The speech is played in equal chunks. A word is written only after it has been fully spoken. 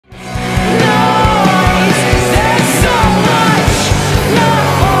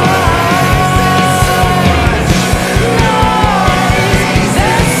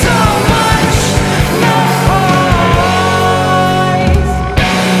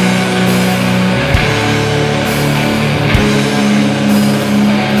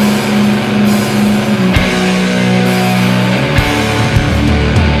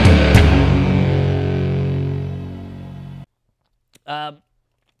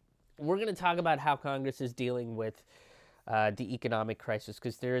we're going to talk about how Congress is dealing with the economic crisis,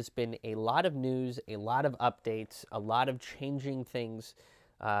 because there has been a lot of news, a lot of updates, a lot of changing things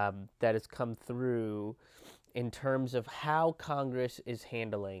that has come through in terms of how Congress is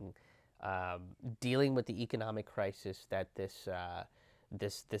handling dealing with the economic crisis that this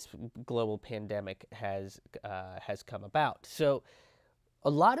global pandemic has come about. So a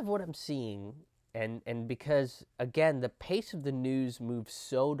lot of what I'm seeing, and because again the pace of the news moves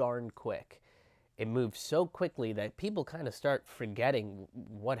so darn quick, it moves so quickly that people kind of start forgetting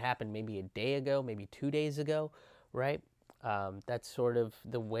what happened maybe a day ago, maybe 2 days ago, right? That's sort of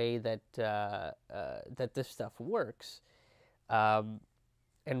the way that that this stuff works. Um,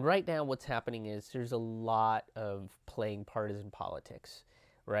 and right now, what's happening is there's a lot of playing partisan politics,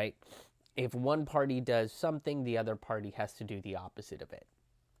 right? If one party does something, the other party has to do the opposite of it.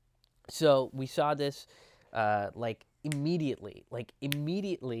 So we saw this immediately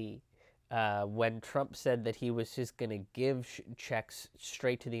when Trump said that he was just going to give checks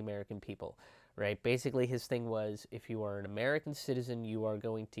straight to the American people, right? Basically, his thing was, if you are an American citizen, you are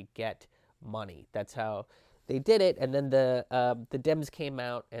going to get money. That's how they did it. And then the Dems came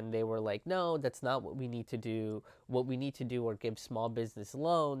out and they were like, no, that's not what we need to do. What we need to do are give small business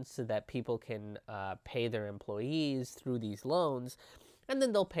loans so that people can pay their employees through these loans, and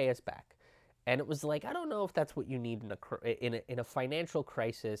then they'll pay us back. And it was like, I don't know if that's what you need in a financial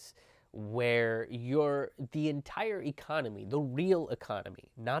crisis where the entire economy, the real economy,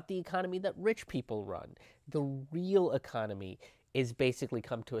 not the economy that rich people run, the real economy is basically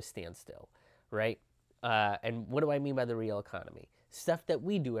come to a standstill, right? And what do I mean by the real economy? Stuff that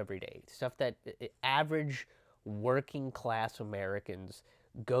we do every day, stuff that average working class Americans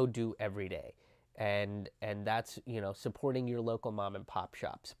go do every day. And that's, supporting your local mom and pop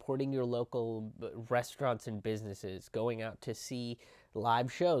shop, supporting your local restaurants and businesses, going out to see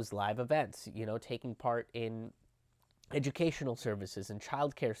live shows, live events, taking part in educational services and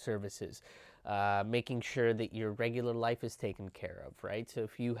childcare services, making sure that your regular life is taken care of, right? So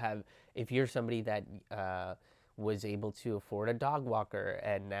if you're somebody that was able to afford a dog walker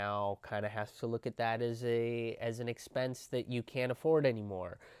and now kind of has to look at that as an expense that you can't afford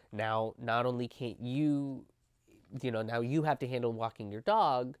anymore. Now, not only can't you, now you have to handle walking your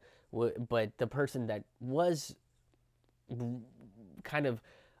dog, but the person that was kind of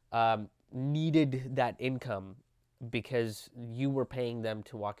needed that income because you were paying them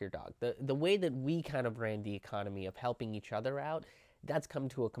to walk your dog. The way that we kind of ran the economy of helping each other out, that's come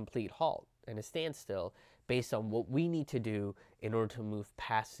to a complete halt and a standstill based on what we need to do in order to move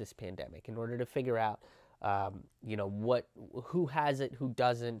past this pandemic, in order to figure out, who has it, who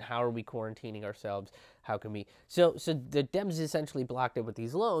doesn't, how are we quarantining ourselves, how can we... So the Dems essentially blocked it with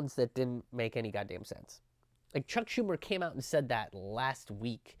these loans that didn't make any goddamn sense. Like Chuck Schumer came out and said that last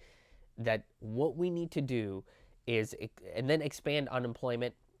week, that what we need to do is, and then expand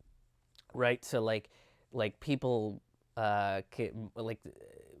unemployment, right? So like people,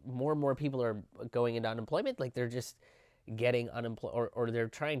 more and more people are going into unemployment. Like they're just getting unemployed, or they're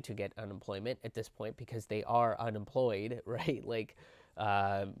trying to get unemployment at this point because they are unemployed, right? Like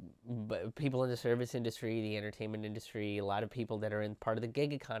but people in the service industry, the entertainment industry, a lot of people that are in part of the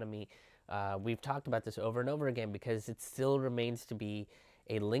gig economy. We've talked about this over and over again because it still remains to be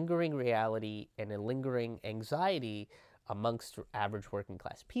a lingering reality and a lingering anxiety amongst average working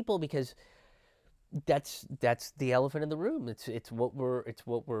class people, because that's the elephant in the room. It's what we're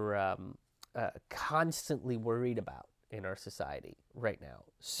constantly worried about in our society right now.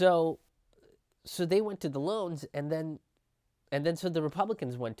 So they went to the loans, and then so the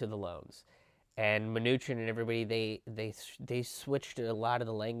Republicans went to the loans, and Mnuchin and everybody, they switched a lot of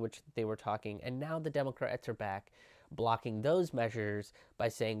the language that they were talking, and now the Democrats are back blocking those measures by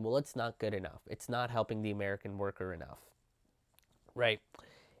saying, well, it's not good enough. It's not helping the American worker enough, right?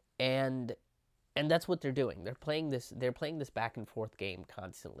 And that's what they're doing. They're playing this back and forth game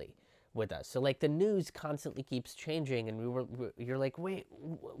constantly with us. So like the news constantly keeps changing, and you're like, wait,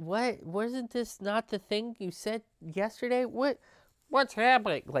 what? Wasn't this not the thing you said yesterday? What's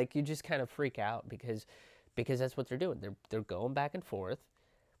happening? Like you just kind of freak out because that's what they're doing. They're going back and forth.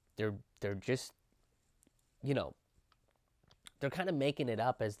 They're just, they're kind of making it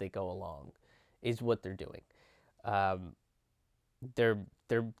up as they go along, is what they're doing. They're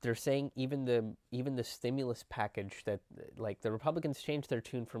saying even the stimulus package that, like, the Republicans changed their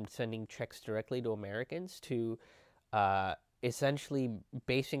tune from sending checks directly to Americans to essentially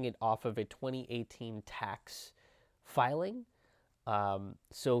basing it off of a 2018 tax filing.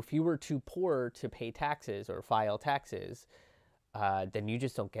 So if you were too poor to pay taxes or file taxes, then you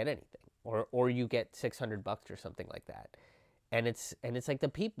just don't get anything, or you get $600 or something like that. And it's like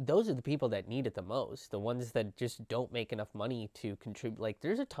those are the people that need it the most, the ones that just don't make enough money to contribute. Like,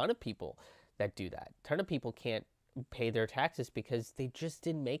 there's a ton of people that do that. A ton of people can't pay their taxes because they just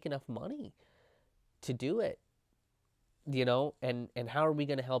didn't make enough money to do it, and how are we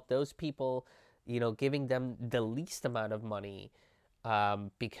going to help those people, giving them the least amount of money,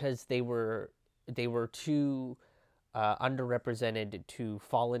 because they were too underrepresented to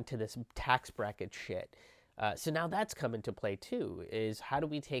fall into this tax bracket shit. So now that's come into play too, is how do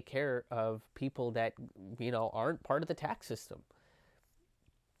we take care of people that, aren't part of the tax system?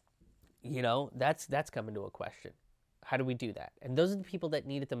 That's come into a question. How do we do that? And those are the people that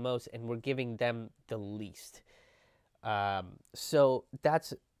need it the most, and we're giving them the least. So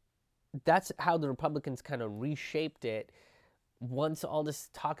that's how the Republicans kind of reshaped it once all this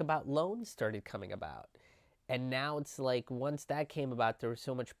talk about loans started coming about. And now it's like, once that came about, there was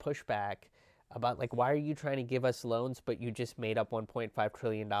so much pushback about, like, why are you trying to give us loans, but you just made up $1.5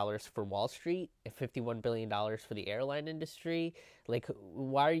 trillion for Wall Street and $51 billion for the airline industry? Like,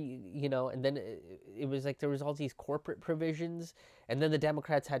 why are you, and then it was like there was all these corporate provisions, and then the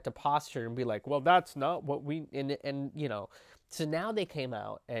Democrats had to posture and be like, well, that's not what we, and so now they came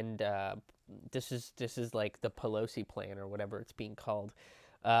out, and this is like the Pelosi plan or whatever it's being called.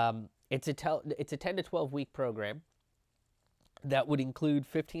 It's a 10 to 12 week program that would include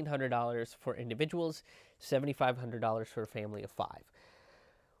 $1,500 for individuals, $7,500 for a family of 5.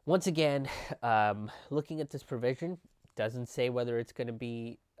 Once again, looking at this provision, doesn't say whether it's going to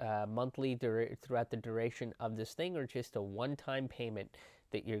be monthly throughout the duration of this thing, or just a one-time payment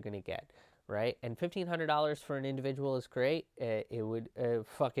that you're going to get, right? And $1,500 for an individual is great. It would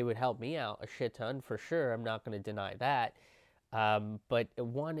help me out a shit ton for sure. I'm not going to deny that. But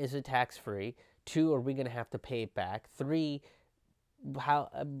 1, is it tax-free? 2, are we going to have to pay it back? 3,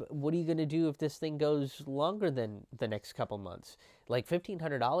 what are you going to do if this thing goes longer than the next couple months? Like,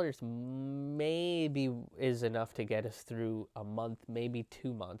 $1,500 maybe is enough to get us through a month, maybe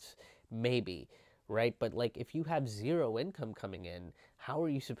 2 months, maybe, right? But, like, if you have zero income coming in, how are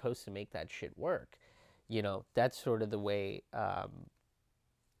you supposed to make that shit work? That's sort of the way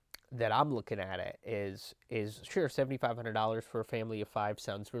that I'm looking at it, is sure, $7,500 for a family of 5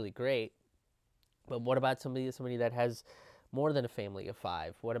 sounds really great, but what about somebody that has more than a family of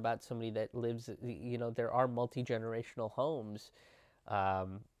 5? What about somebody that lives, there are multi-generational homes.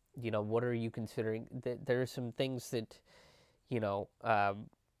 What are you considering? There are some things that,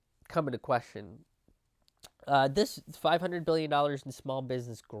 come into question. This $500 billion in small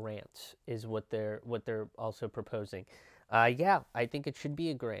business grants is what they're also proposing. Yeah, I think it should be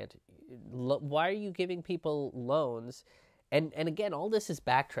a grant. Why are you giving people loans? And again, all this is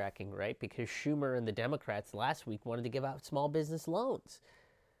backtracking, right? Because Schumer and the Democrats last week wanted to give out small business loans.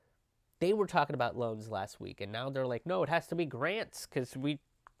 They were talking about loans last week, and now they're like, no, it has to be grants, because we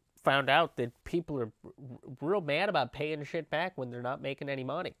found out that people are real mad about paying shit back when they're not making any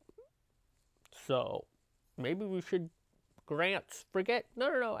money. So maybe we should grants.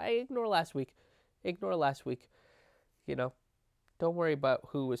 No, I ignore last week. Don't worry about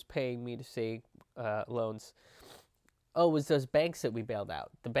who was paying me to say loans. Oh, it was those banks that we bailed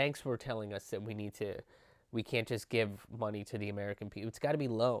out. The banks were telling us that we can't just give money to the American people. It's got to be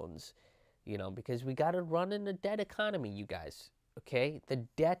loans, because we got to run in a debt economy, you guys. Okay, the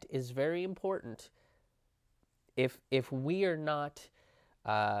debt is very important. If we are not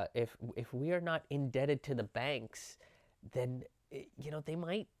if we are not indebted to the banks, then they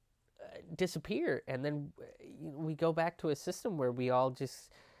might disappear, and then we go back to a system where we all just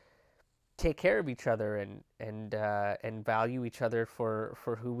take care of each other and value each other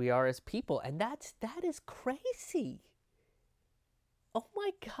for who we are as people. And that is crazy. Oh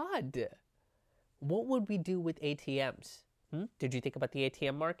my God. What would we do with ATMs? Did you think about the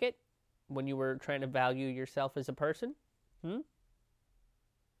ATM market when you were trying to value yourself as a person?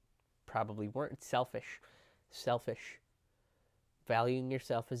 Probably weren't. Selfish. Valuing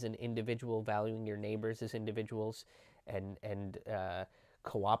yourself as an individual, valuing your neighbors as individuals, and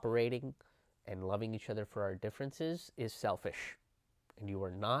cooperating and loving each other for our differences is selfish. And you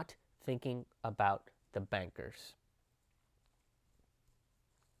are not thinking about the bankers.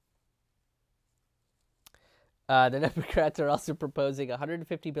 The Democrats are also proposing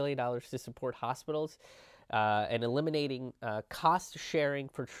 $150 billion to support hospitals and eliminating cost sharing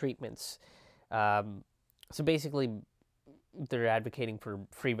for treatments. So basically, they're advocating for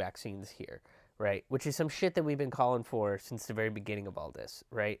free vaccines here, right? Which is some shit that we've been calling for since the very beginning of all this,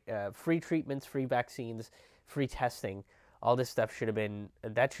 right? Free treatments, free vaccines, free testing, all this stuff should have been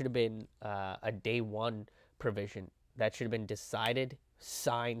a day one provision. That should have been decided,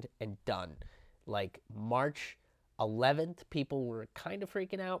 signed, and done. Like March 11th, people were kind of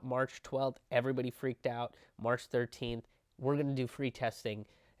freaking out. March 12th, everybody freaked out. March 13th, we're going to do free testing,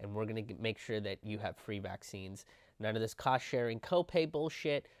 and we're going to make sure that you have free vaccines. None of this cost-sharing copay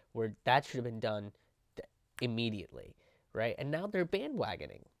bullshit, where that should have been done immediately, right? And now they're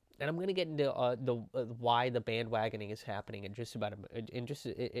bandwagoning. And I'm going to get into why the bandwagoning is happening in just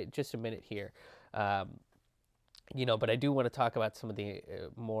a minute here. But I do want to talk about some of the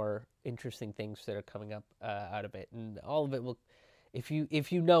more interesting things that are coming up out of it, and all of it will. If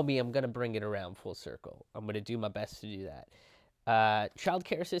you know me, I'm going to bring it around full circle. I'm going to do my best to do that. Child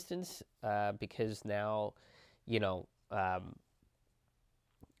care assistance, because now,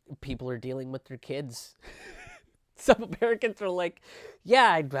 people are dealing with their kids. Some Americans are like,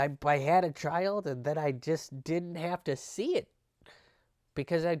 yeah, I had a child, and then I just didn't have to see it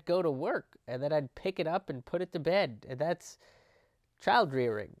because I'd go to work, and then I'd pick it up and put it to bed, and that's child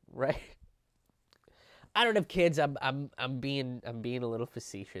rearing, right? I don't have kids. I'm being a little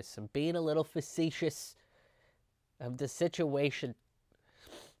facetious. I'm being a little facetious of the situation.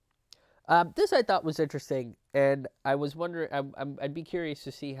 This I thought was interesting, and I was wondering. I'd be curious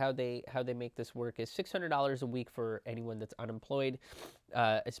to see how they make this work. Is $600 a week for anyone that's unemployed,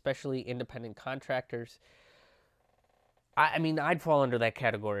 especially independent contractors. I mean, I'd fall under that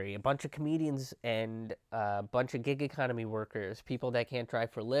category. A bunch of comedians and a bunch of gig economy workers, people that can't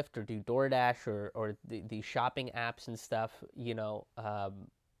drive for Lyft or do DoorDash or the shopping apps and stuff,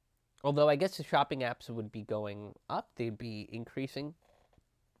 although I guess the shopping apps would be going up. They'd be increasing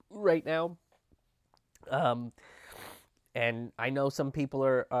right now. And I know some people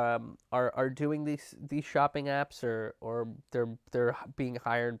are doing these shopping apps or they're being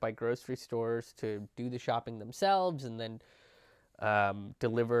hired by grocery stores to do the shopping themselves and then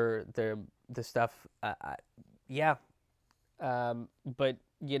deliver the stuff. Yeah. But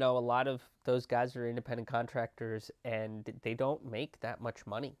a lot of those guys are independent contractors and they don't make that much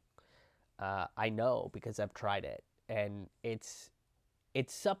money. I know because I've tried it, and it's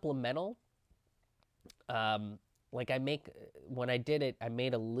supplemental. When I did it, I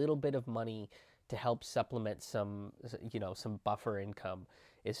made a little bit of money to help supplement some buffer income,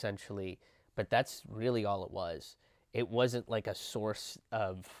 essentially. But that's really all it was. It wasn't like a source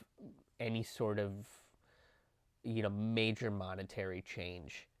of any sort of, major monetary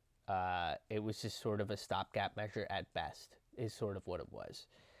change. It was just sort of a stopgap measure at best, is sort of what it was.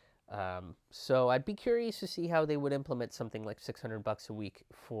 So I'd be curious to see how they would implement something like $600 a week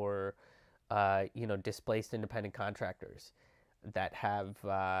for displaced independent contractors that have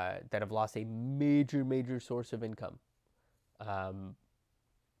lost a major source of income.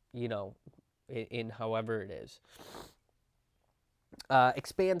 In however it is.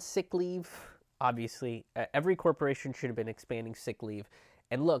 Expand sick leave. Obviously, every corporation should have been expanding sick leave.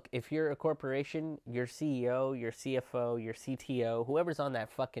 And look, if you're a corporation, your CEO, your CFO, your CTO, whoever's on that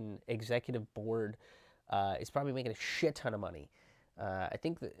fucking executive board is probably making a shit ton of money. I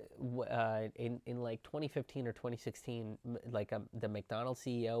think in like 2015 or 2016, the McDonald's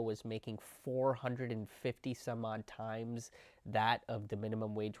CEO was making 450 some odd times that of the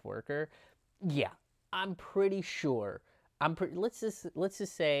minimum wage worker. Yeah, I'm pretty sure. Let's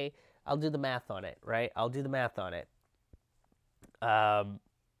just say I'll do the math on it, right? I'll do the math on it.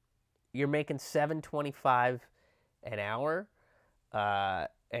 You're making $7.25 an hour,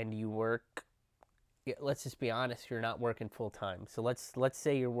 and you work. Let's just be honest, you're not working full time. So let's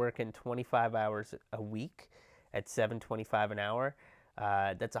say you're working 25 hours a week at $7.25 an hour.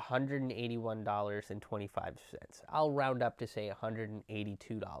 That's $181.25. I'll round up to say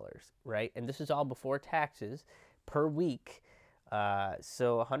 $182, right? And this is all before taxes per week.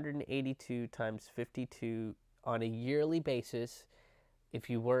 So 182 times 52 on a yearly basis. If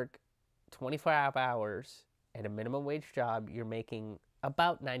you work 25 hours at a minimum wage job, you're making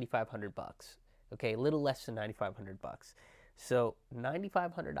about $9,500. Okay, a little less than $9,500. So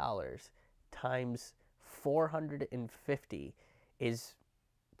 $9,500 times 450 is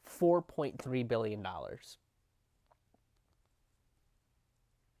 $4.3 billion.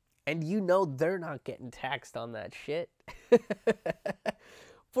 And they're not getting taxed on that shit.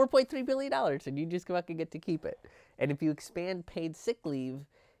 $4.3 billion, and you just go back and get to keep it. And if you expand paid sick leave,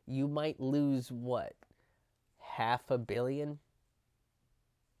 you might lose what? $500 million?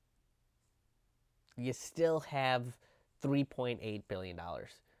 You still have $3.8 billion.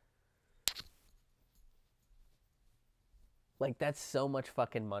 Like, that's so much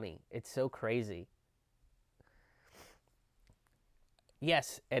fucking money. It's so crazy.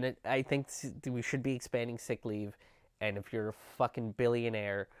 Yes, and I think we should be expanding sick leave. And if you're a fucking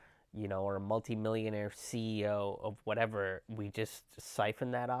billionaire or a multimillionaire CEO of whatever, we just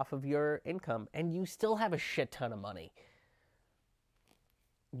siphon that off of your income, and you still have a shit ton of money.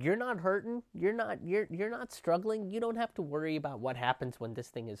 You're not hurting. You're not struggling. You don't have to worry about what happens when this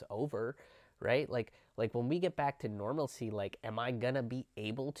thing is over, right? Like when we get back to normalcy, like, am I gonna be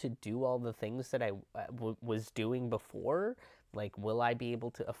able to do all the things that I was doing before? Like, will I be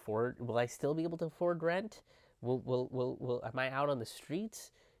able to afford? Will I still be able to afford rent? Will am I out on the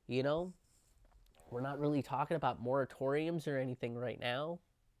streets? We're not really talking about moratoriums or anything right now.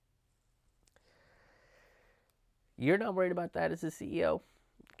 You're not worried about that as a CEO.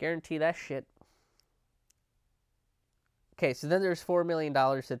 Guarantee that shit. Okay, so then there's $4 million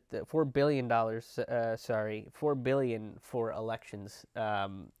 $4 billion. $4 billion for elections,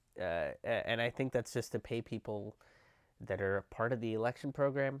 and I think that's just to pay people that are part of the election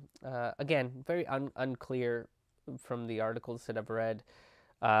program. Again, very unclear from the articles that I've read.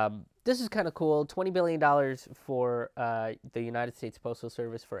 This is kind of cool. $20 billion for the United States Postal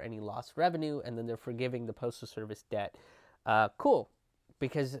Service for any lost revenue, and then they're forgiving the Postal Service debt. Cool.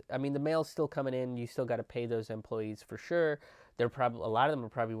 Because, I mean, the mail's still coming in. You still got to pay those employees for sure. A lot of them are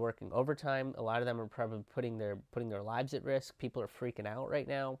probably working overtime. A lot of them are probably putting their lives at risk. People are freaking out right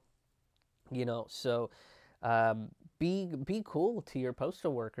now. So be cool to your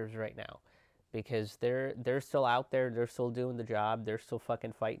postal workers right now, because they're still out there. They're still doing the job. They're still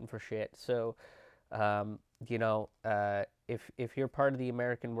fucking fighting for shit. So, if you're part of the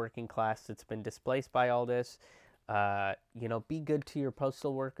American working class that's been displaced by all this, be good to your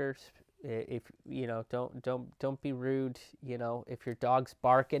postal workers. If don't be rude. If your dog's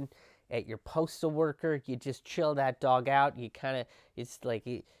barking at your postal worker, you just chill that dog out. You kind of, it's like,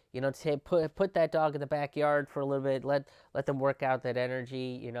 say put that dog in the backyard for a little bit. Let them work out that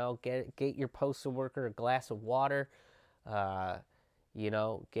energy. Get your postal worker a glass of water. Get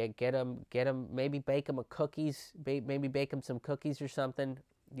them. Maybe bake them maybe bake them some cookies or something.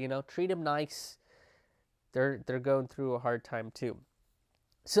 Treat them nice. They're going through a hard time too.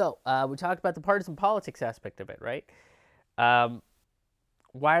 So we talked about the partisan politics aspect of it, right? Why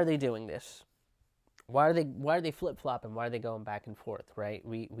are they doing this? Why are they flip flopping? Why are they going back and forth? Right?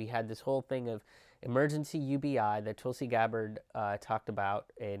 We had this whole thing of emergency UBI that Tulsi Gabbard talked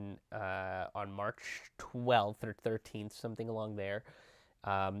about on March 12th or 13th, something along there.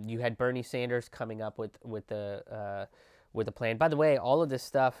 You had Bernie Sanders coming up with a plan. By the way, all of this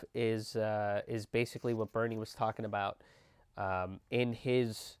stuff is basically what Bernie was talking about in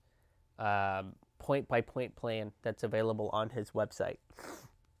his point-by-point plan that's available on his website.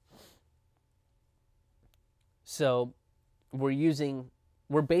 So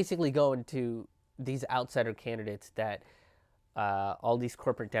we're basically going to these outsider candidates that all these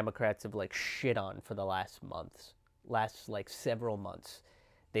corporate Democrats have like shit on for the last like several months.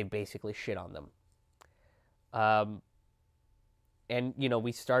 They basically shit on them. And,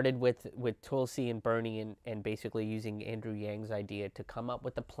 we started with Tulsi and Bernie and basically using Andrew Yang's idea to come up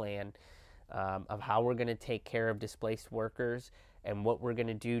with a plan of how we're going to take care of displaced workers and what we're going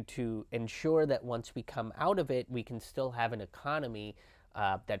to do to ensure that once we come out of it, we can still have an economy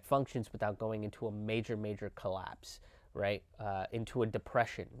that functions without going into a major, major collapse, right? Into a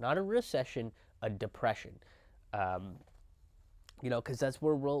depression, not a recession, a depression. Because that's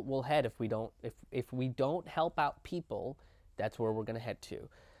where we'll head if we don't help out people. That's where we're going to head to,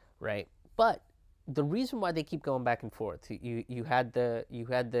 right? But the reason why they keep going back and forth, you had the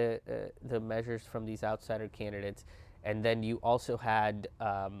measures from these outsider candidates, and then you also had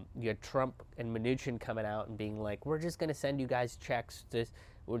Trump and Mnuchin coming out and being like, we're just going to send you guys checks.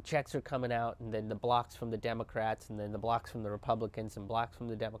 Checks are coming out, and then the blocks from the Democrats, and then the blocks from the Republicans, and blocks from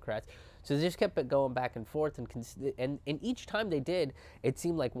the Democrats. So they just kept it going back and forth, and each time they did, it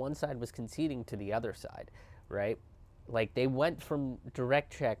seemed like one side was conceding to the other side, right? Like they went from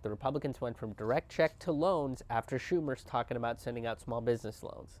direct check, the Republicans went from direct check to loans after Schumer's talking about sending out small business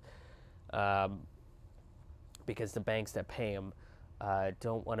loans, because the banks that pay them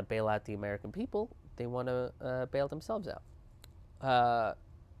don't want to bail out the American people. They want to bail themselves out.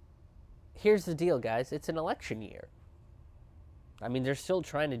 Here's the deal, guys. It's an election year. I mean, they're still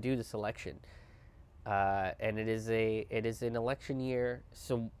trying to do this election, and it is an election year.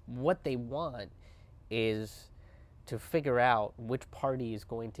 So what they want is to figure out which party is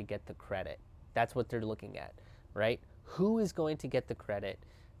going to get the credit. That's what they're looking at, right? Who is going to get the credit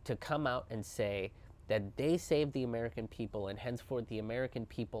to come out and say that they saved the American people and henceforth the American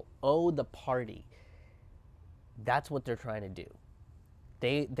people owe the party. That's what they're trying to do.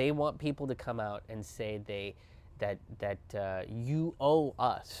 They want people to come out and say that you owe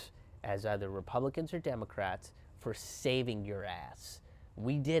us as either Republicans or Democrats for saving your ass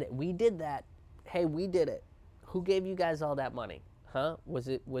We did it. We did that. Hey, we did it. Who gave you guys all that money? Huh? Was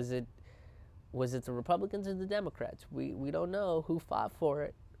it the Republicans or the Democrats? We don't know who fought for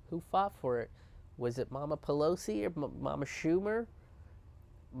it. Who fought for it? Was it Mama Pelosi or Mama Schumer?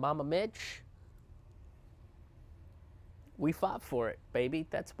 Mama Mitch? We fought for it, baby.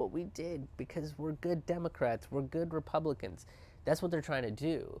 That's what we did because we're good Democrats. We're good Republicans. That's what they're trying to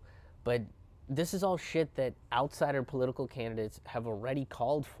do. But this is all shit that outsider political candidates have already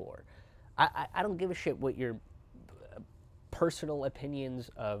called for. I don't give a shit what your personal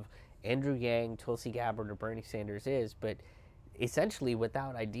opinions of Andrew Yang, Tulsi Gabbard, or Bernie Sanders is, but essentially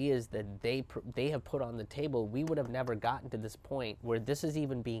without ideas that they have put on the table, we would have never gotten to this point where this is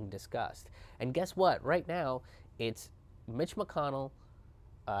even being discussed. And guess what? Right now, it's Mitch McConnell,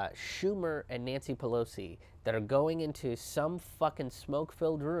 Schumer, and Nancy Pelosi that are going into some fucking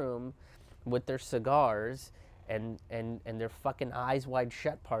smoke-filled room with their cigars and their fucking eyes wide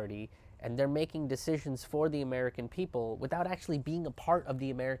shut party, and they're making decisions for the American people without actually being a part of the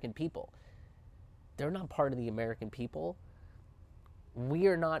American people. They're not part of the American people. We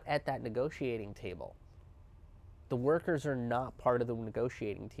are not at that negotiating table. The workers are not part of the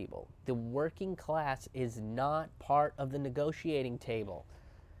negotiating table. The working class is not part of the negotiating table.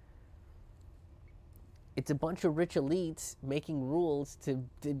 It's a bunch of rich elites making rules to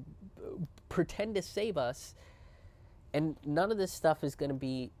pretend to save us, and none of this stuff is going to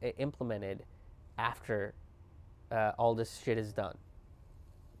be implemented after all this shit is done.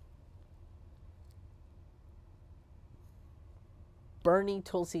 Bernie,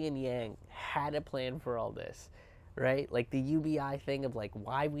 Tulsi, and Yang had a plan for all this, right? Like the UBI thing of like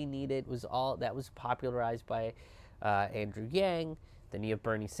why we need it was all that was popularized by Andrew Yang. Then you have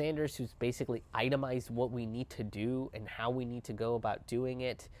Bernie Sanders, who's basically itemized what we need to do and how we need to go about doing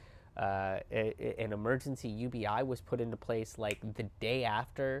it. An emergency UBI was put into place like the day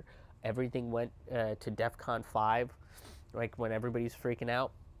after everything went to DEFCON 5, like when everybody's freaking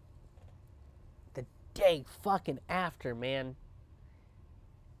out. The day fucking after, man.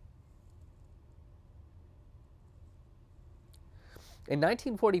 In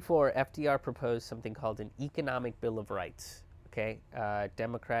 1944, FDR proposed something called an Economic Bill of Rights. Okay,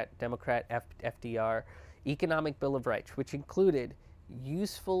 Democrat FDR, Economic Bill of Rights, which included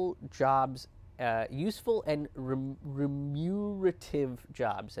useful jobs, useful and remunerative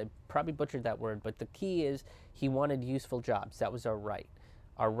jobs. I probably butchered that word, but the key is he wanted useful jobs. That was our right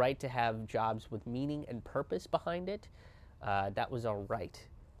to have jobs with meaning and purpose behind it. That was our right.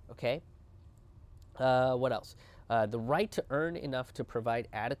 Okay. What else? The right to earn enough to provide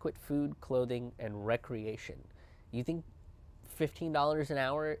adequate food, clothing, and recreation. You think $15 an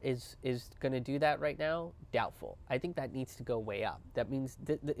hour is going to do that right now? Doubtful. I think that needs to go way up. That means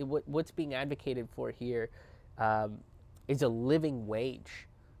what's being advocated for here is a living wage,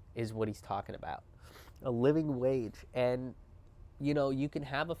 is what he's talking about. A living wage. And, you know, you can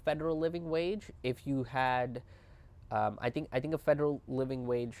have a federal living wage if you had... I think a federal living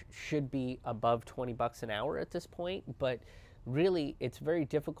wage should be above $20 an hour at this point, but really it's very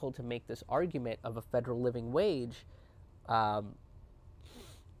difficult to make this argument of a federal living wage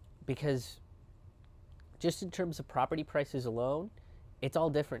because just in terms of property prices alone, it's all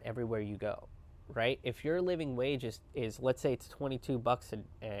different everywhere you go, right? If your living wage is let's say it's $22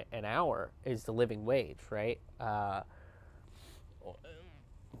 an hour is the living wage, right?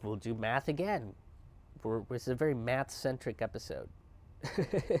 We'll do math again. This is a very math-centric episode.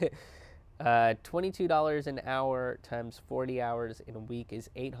 $22 an hour times 40 hours in a week is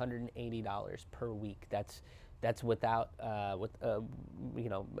 $880 per week. That's without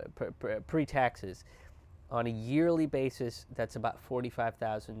pre-taxes. On a yearly basis, that's about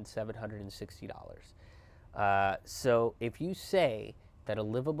 $45,760. So if you say that a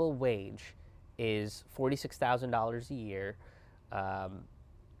livable wage is $46,000 a year,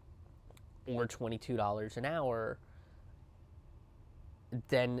 or $22 an hour,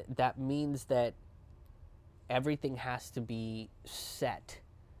 then that means that everything has to be set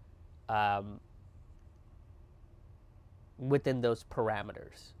within those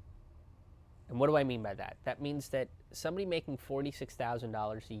parameters. And what do I mean by that? That means that somebody making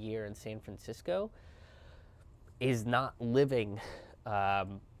 $46,000 a year in San Francisco is not living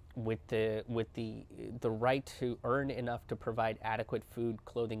with the right to earn enough to provide adequate food,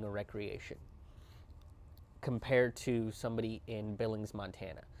 clothing, or recreation compared to somebody in Billings,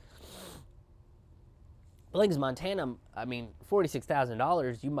 Montana. Billings, Montana, I mean,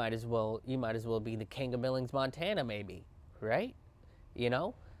 $46,000, you might as well be the king of Billings, Montana, maybe, right? You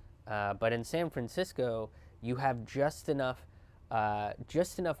know, but in San Francisco, you have just enough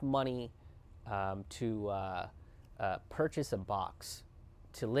money to purchase a box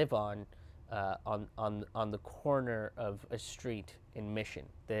to live on the corner of a street in Mission.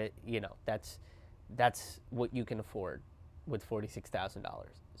 That's what you can afford with $46,000.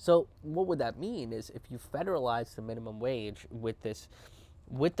 So what would that mean is if you federalize the minimum wage with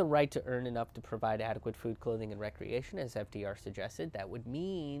the right to earn enough to provide adequate food, clothing, and recreation, as FDR suggested, that would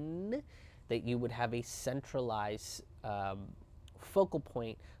mean that you would have a centralized focal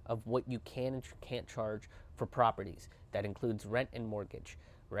point of what you can and can't charge for properties. That includes rent and mortgage,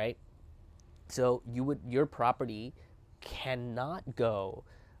 right? So your property cannot go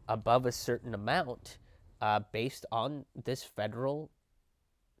above a certain amount based on this federal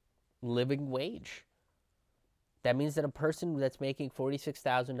living wage. That means that a person that's making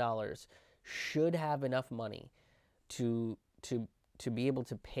 $46,000 should have enough money to be able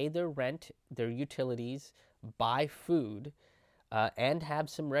to pay their rent, their utilities, buy food, and have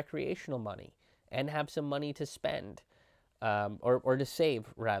some recreational money, and have some money to spend, or to save,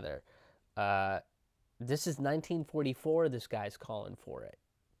 rather. This is 1944, this guy's calling for it.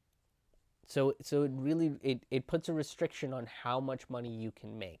 So it really, it puts a restriction on how much money you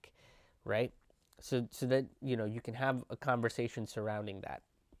can make, right? So that, you can have a conversation surrounding that.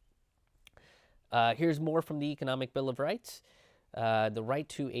 Here's more from the Economic Bill of Rights. The right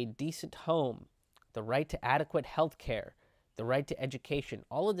to a decent home, the right to adequate health care, the right to education.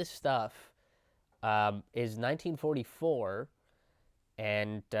 All of this stuff is 1944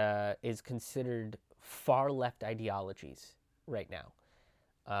 and is considered far left ideologies right now.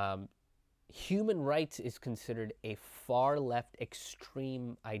 Human rights is considered a far left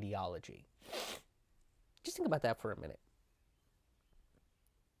extreme ideology. Just think about that for a minute.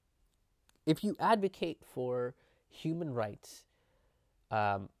 If you advocate for human rights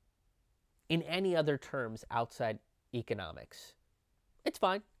in any other terms outside economics, it's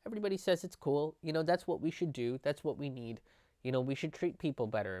fine. Everybody says it's cool. That's what we should do. That's what we need. We should treat people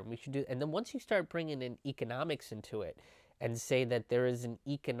better, and we should do. And then once you start bringing in economics into it and say that there is an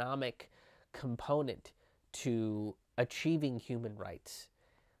economic component to achieving human rights,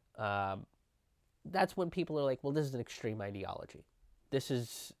 that's when people are like, well, this is an extreme ideology. This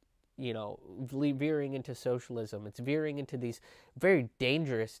is, veering into socialism. It's veering into these very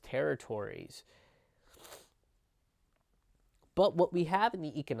dangerous territories. But what we have in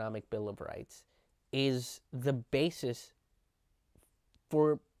the Economic Bill of Rights is the basis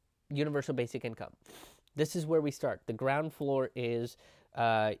for universal basic income. This is where we start. The ground floor is,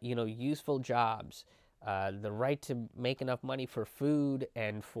 useful jobs, the right to make enough money for food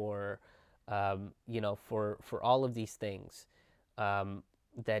and for all of these things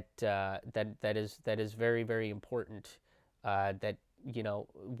that is very, very important. That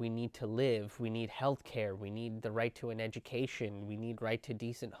we need to live. We need health care. We need the right to an education. We need right to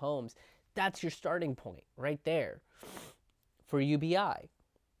decent homes. That's your starting point right there for UBI.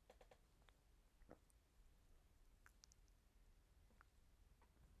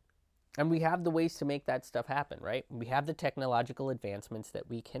 And we have the ways to make that stuff happen, right? We have the technological advancements that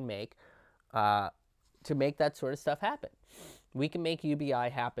we can make to make that sort of stuff happen. We can make UBI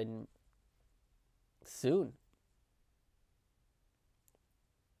happen soon.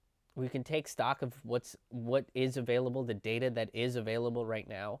 We can take stock of what is available, the data that is available right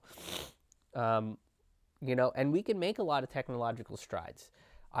now, and we can make a lot of technological strides.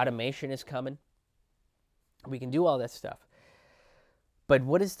 Automation is coming. We can do all that stuff. But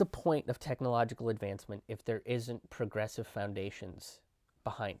what is the point of technological advancement if there isn't progressive foundations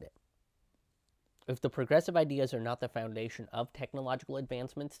behind it? If the progressive ideas are not the foundation of technological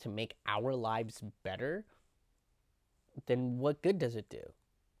advancements to make our lives better, then what good does it do?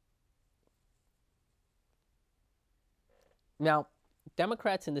 Now,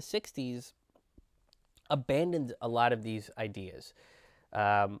 Democrats in the 60s abandoned a lot of these ideas.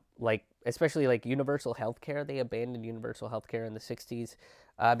 Especially universal health care. They abandoned universal health care in the 60s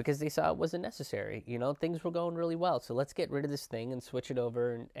because they saw it wasn't necessary. Things were going really well. So let's get rid of this thing and switch it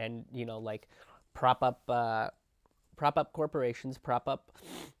over and prop up corporations, prop up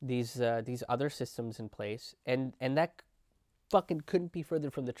these other systems in place. And that fucking couldn't be further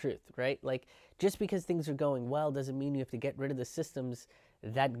from the truth, right? Just because things are going well doesn't mean you have to get rid of the systems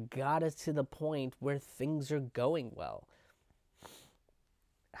that got us to the point where things are going well.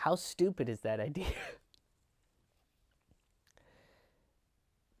 How stupid is that idea?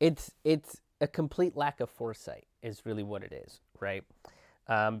 It's a complete lack of foresight is really what it is, right?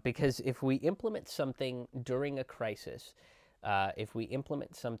 Because if we implement something during a crisis, if we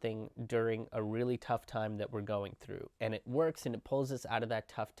implement something during a really tough time that we're going through, and it works and it pulls us out of that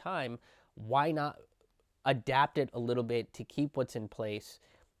tough time, why not adapt it a little bit to keep what's in place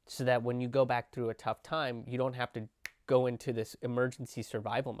so that when you go back through a tough time, you don't have to go into this emergency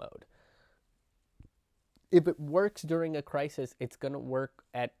survival mode. If it works during a crisis, it's going to work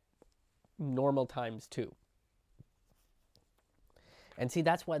at normal times too. And see,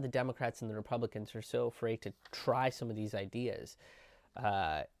 that's why the Democrats and the Republicans are so afraid to try some of these ideas,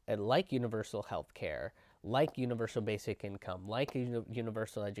 like universal health care, like universal basic income, like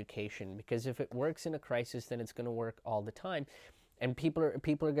universal education, because if it works in a crisis, then it's going to work all the time. And people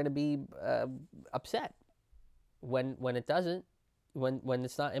are going to be upset when it doesn't, when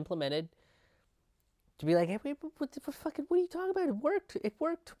it's not implemented. To be like, hey, what are you talking about? It worked. It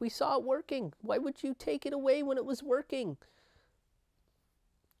worked. We saw it working. Why would you take it away when it was working?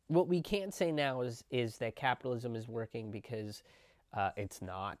 What we can't say now is that capitalism is working, because it's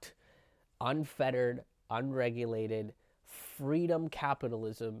not. Unfettered, unregulated, freedom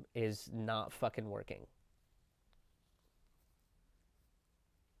capitalism is not fucking working.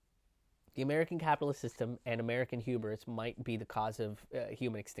 The American capitalist system and American hubris might be the cause of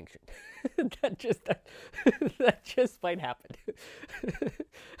human extinction. that just might happen.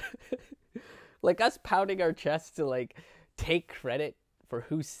 Like us pounding our chests to like take credit for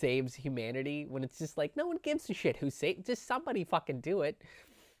who saves humanity, when it's just like no one gives a shit who saves. Just somebody fucking do it.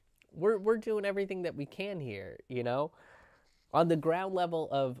 We're doing everything that we can here, you know, on the ground level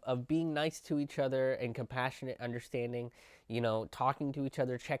of being nice to each other and compassionate, understanding, you know, talking to each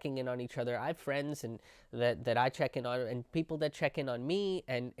other, checking in on each other. I have friends and that I check in on, and people that check in on me,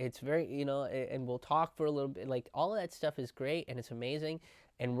 and it's very, you know, and we'll talk for a little bit. Like all of that stuff is great and it's amazing,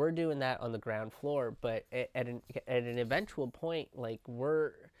 and we're doing that on the ground floor. But at an eventual point, like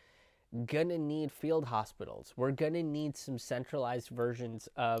we're gonna need field hospitals. We're gonna need some centralized versions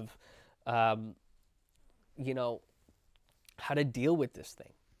of, you know, how to deal with this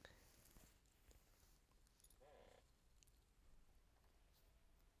thing.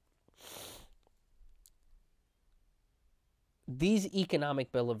 These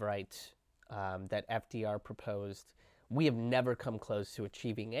economic Bill of Rights that FDR proposed, we have never come close to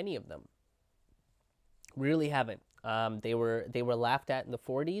achieving any of them. We really haven't. They were laughed at in the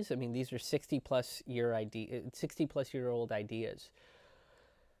 40s. I mean, these are 60-plus-year-old ideas.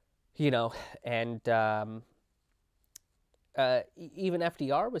 You know, and even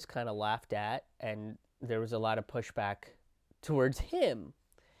FDR was kind of laughed at, and there was a lot of pushback towards him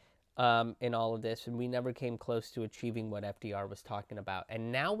in all of this, and we never came close to achieving what FDR was talking about.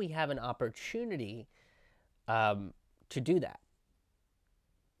 And now we have an opportunity to do that,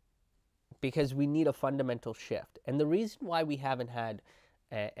 because we need a fundamental shift. And the reason why we haven't had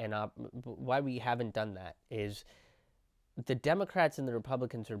why we haven't done that is the Democrats and the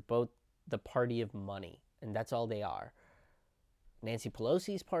Republicans are both the party of money, and that's all they are. Nancy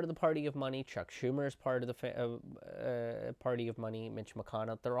Pelosi is part of the party of money. Chuck Schumer is part of the party of money. Mitch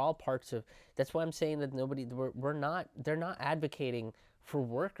McConnell. They're all parts of. That's why I'm saying that we're not. They're not advocating for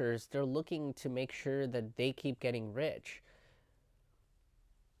workers. They're looking to make sure that they keep getting rich.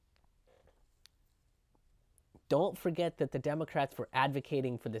 Don't forget that the Democrats were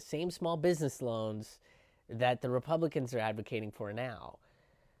advocating for the same small business loans that the Republicans are advocating for now.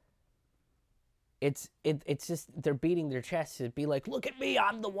 It's just they're beating their chests to be like, look at me,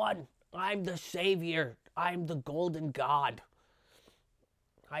 I'm the one. I'm the savior. I'm the golden god.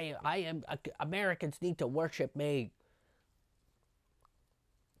 I am. Americans need to worship me.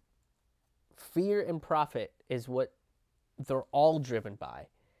 Fear and profit is what they're all driven by.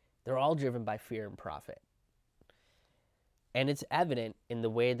 They're all driven by fear and profit. And it's evident in the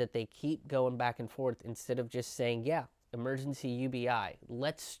way that they keep going back and forth instead of just saying, yeah, emergency UBI.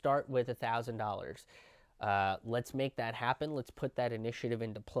 Let's start with $1,000. Let's make that happen. Let's put that initiative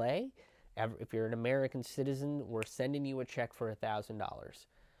into play. If you're an American citizen, we're sending you a check for $1,000.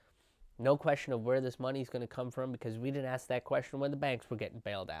 No question of where this money is going to come from, because we didn't ask that question when the banks were getting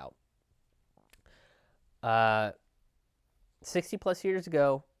bailed out. 60 plus years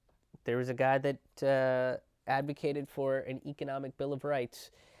ago, there was a guy that advocated for an economic Bill of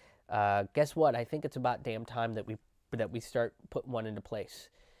Rights. Guess what? I think it's about damn time that we start putting one into place.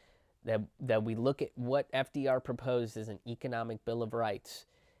 That we look at what FDR proposed as an economic Bill of Rights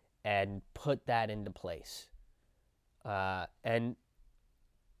and put that into place. And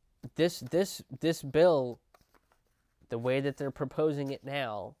this bill, the way that they're proposing it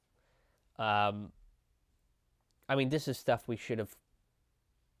now, I mean, this is stuff we should have.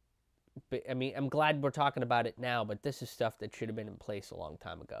 I mean, I'm glad we're talking about it now, but this is stuff that should have been in place a long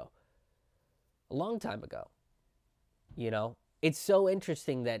time ago. A long time ago. You know, it's so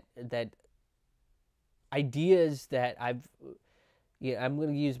interesting that ideas that I'm going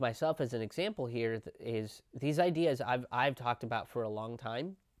to use myself as an example here, is these ideas I've talked about for a long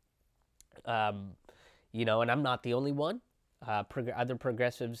time. you know, and I'm not the only one. Other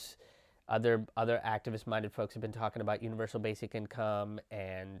progressives, other activist-minded folks have been talking about universal basic income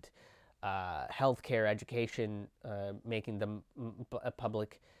and healthcare, education, making them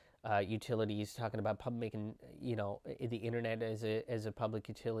public utilities. Talking about making, you know, the internet as a public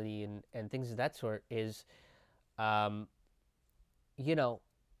utility and things of that sort. Is, you know,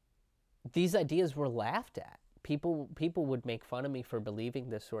 these ideas were laughed at. People would make fun of me for believing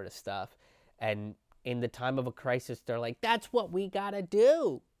this sort of stuff, and in the time of a crisis, they're like, "That's what we gotta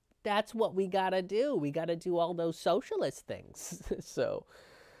do. That's what we gotta do. We gotta do all those socialist things." So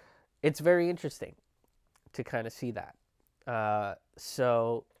it's very interesting to kind of see that.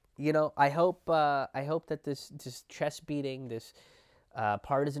 So you know, I hope that this chest beating, this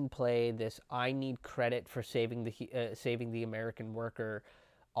partisan play, this I need credit for saving the American worker,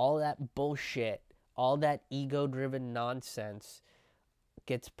 all that bullshit, all that ego-driven nonsense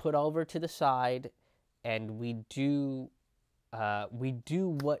gets put over to the side, and we do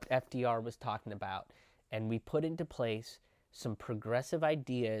what FDR was talking about, and we put into place some progressive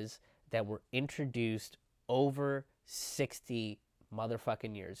ideas that were introduced over 60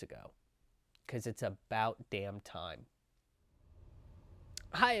 motherfucking years ago, because it's about damn time.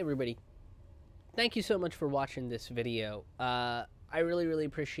 Hi everybody, thank you so much for watching this video. I really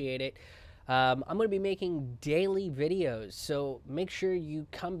appreciate it. I'm going to be making daily videos, so make sure you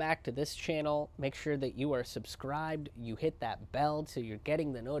come back to this channel. Make sure that you are subscribed. You hit that bell so you're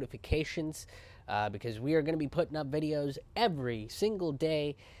getting the notifications, because we are going to be putting up videos every single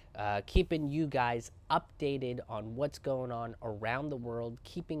day, keeping you guys updated on what's going on around the world,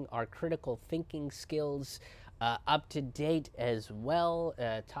 keeping our critical thinking skills up to date as well,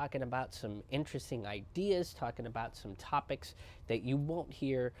 talking about some interesting ideas, talking about some topics that you won't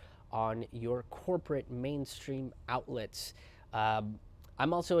hear on your corporate mainstream outlets. I'm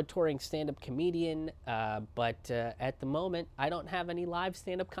also a touring stand-up comedian, but at the moment, I don't have any live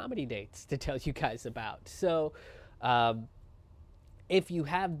stand-up comedy dates to tell you guys about. So if you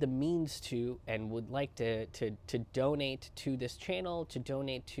have the means to and would like to donate to this channel, to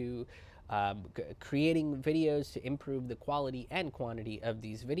donate to creating videos to improve the quality and quantity of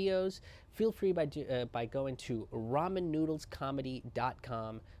these videos, feel free by going to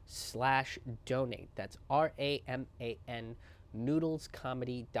ramennoodlescomedy.com/donate. That's RAMAN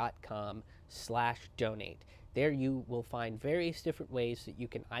noodlescomedy.com/donate. There you will find various different ways that you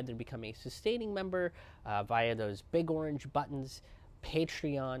can either become a sustaining member via those big orange buttons,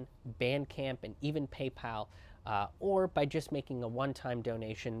 Patreon, Bandcamp, and even PayPal, or by just making a one-time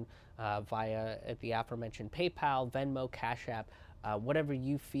donation via the aforementioned PayPal, Venmo, Cash App, whatever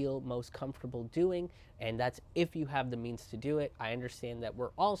you feel most comfortable doing, and that's if you have the means to do it. I understand that we're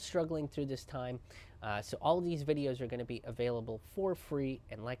all struggling through this time, so all of these videos are going to be available for free,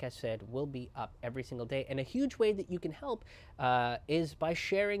 and like I said, will be up every single day. And a huge way that you can help is by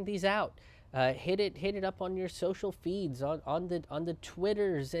sharing these out. Hit it up on your social feeds, on the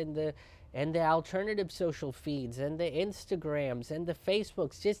Twitters and the alternative social feeds and the Instagrams and the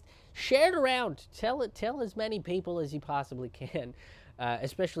Facebooks. Just share it around. Tell as many people as you possibly can,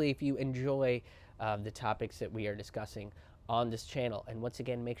 especially if you enjoy the topics that we are discussing on this channel. And once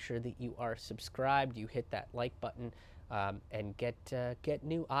again, make sure that you are subscribed. You hit that like button and get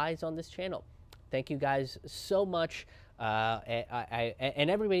new eyes on this channel. Thank you guys so much. And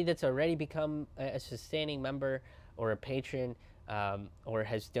everybody that's already become a sustaining member or a patron or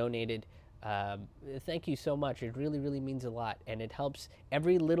has donated, thank you so much. It really means a lot, and it helps.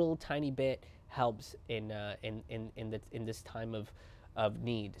 Every little tiny bit helps in this time of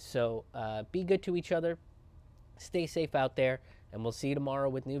need. So be good to each other, stay safe out there, and we'll see you tomorrow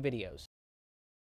with new videos.